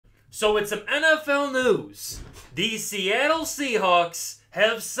So it's some NFL news. The Seattle Seahawks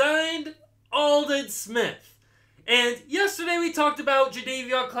have signed Aldon Smith. And yesterday we talked about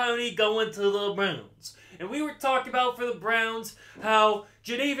Jadeveon Clowney going to the Browns. And we were talking about for the Browns how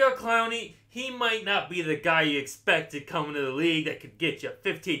Jadeveon Clowney, he might not be the guy you expected coming to the league that could get you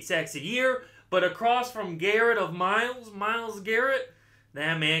 15 sacks a year. But across from Garrett of Myles Garrett,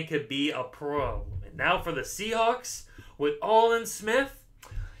 that man could be a problem. And now for the Seahawks, with Aldon Smith,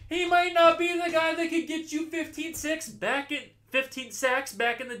 he might not be the guy that could get you 15 sacks back in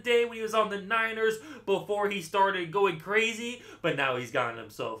the day when he was on the Niners before he started going crazy. But now he's gotten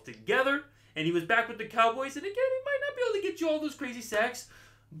himself together, and he was back with the Cowboys. And again, he might not be able to get you all those crazy sacks.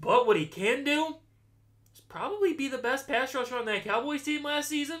 But what he can do is probably be the best pass rusher on that Cowboys team last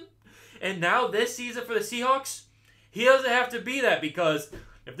season. And now this season for the Seahawks, he doesn't have to be that, because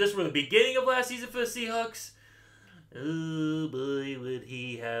if this were the beginning of last season for the Seahawks, oh boy, would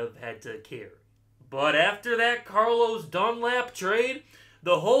he have had to carry. But after that Carlos Dunlap trade,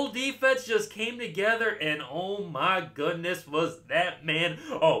 the whole defense just came together, and oh my goodness, was that man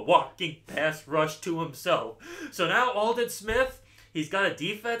a walking pass rush to himself. So now Aldon Smith, he's got a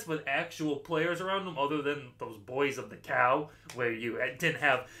defense with actual players around him other than those boys of the cow where you didn't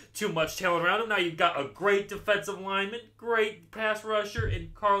have too much talent around him. Now you've got a great defensive lineman, great pass rusher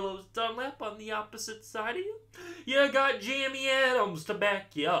in Carlos Dunlap on the opposite side of you. You got Jamie Adams to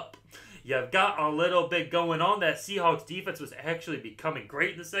back you up. You've got a little bit going on. That Seahawks defense was actually becoming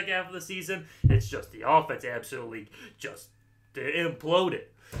great in the second half of the season. It's just the offense absolutely just imploded.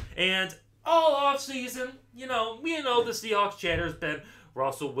 And all offseason, we know the Seahawks chatter has been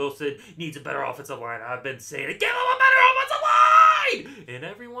Russell Wilson needs a better offensive line. I've been saying it, give him a better offensive line! And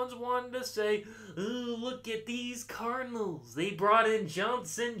everyone's wanting to say, ooh, look at these Cardinals. They brought in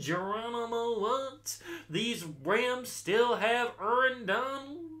Johnson, Geronimo, what? These Rams still have Aaron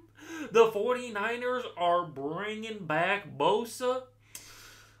Donald. The 49ers are bringing back Bosa.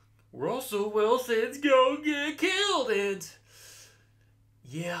 Russell Wilson's gonna get killed. And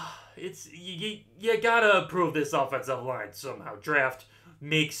yeah, you gotta improve this offensive line somehow. Draft,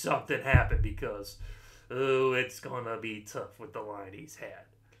 make something happen, because it's gonna be tough with the line he's had.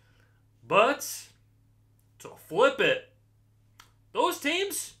 But to flip it, those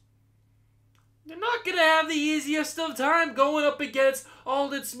teams, they're not going to have the easiest of time going up against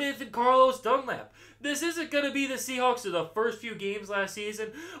Aldon Smith and Carlos Dunlap. This isn't going to be the Seahawks of the first few games last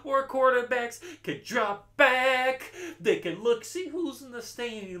season where quarterbacks could drop back. They could look, see who's in the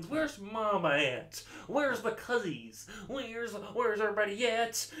stands. Where's Mama at? Where's the cousins? Where's everybody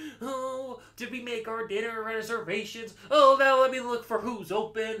at? Oh, did we make our dinner reservations? Oh, now let me look for who's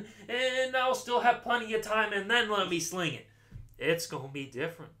open, and I'll still have plenty of time, and then let me sling it. It's going to be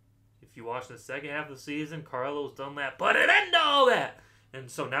different. If you watch the second half of the season, Carlos Dunlap put an end to all that. And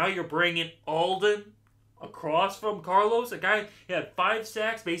so now you're bringing Aldon across from Carlos, a guy who had 5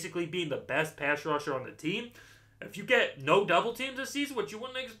 sacks, basically being the best pass rusher on the team. If you get no double teams this season, which you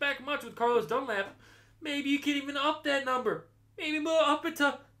wouldn't expect much with Carlos Dunlap, maybe you can even up that number. Maybe we'll up it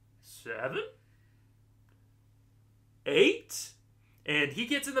to 7, 8. And he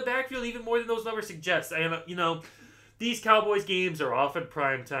gets in the backfield even more than those numbers suggest. And, these Cowboys games are often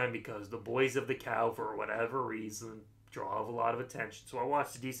prime time because the boys of the cow, for whatever reason, draw a lot of attention. So I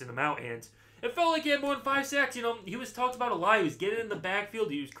watched a decent amount, and it felt like he had more than 5 sacks. He was talked about a lot. He was getting in the backfield.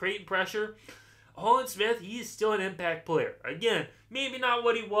 He was creating pressure. Aldon Smith, he is still an impact player. Again, maybe not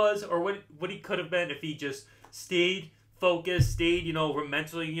what he was or what he could have been if he just stayed focused, stayed,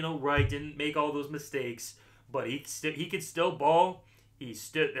 mentally, right, didn't make all those mistakes. But he could still ball.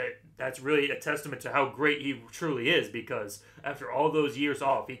 That's really a testament to how great he truly is, because after all those years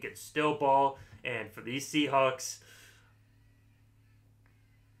off, he can still ball. And for these Seahawks,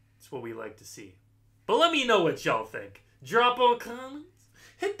 it's what we like to see. But let me know what y'all think. Drop a comment,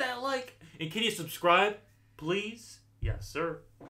 hit that like, and can you subscribe, please? Yes, sir.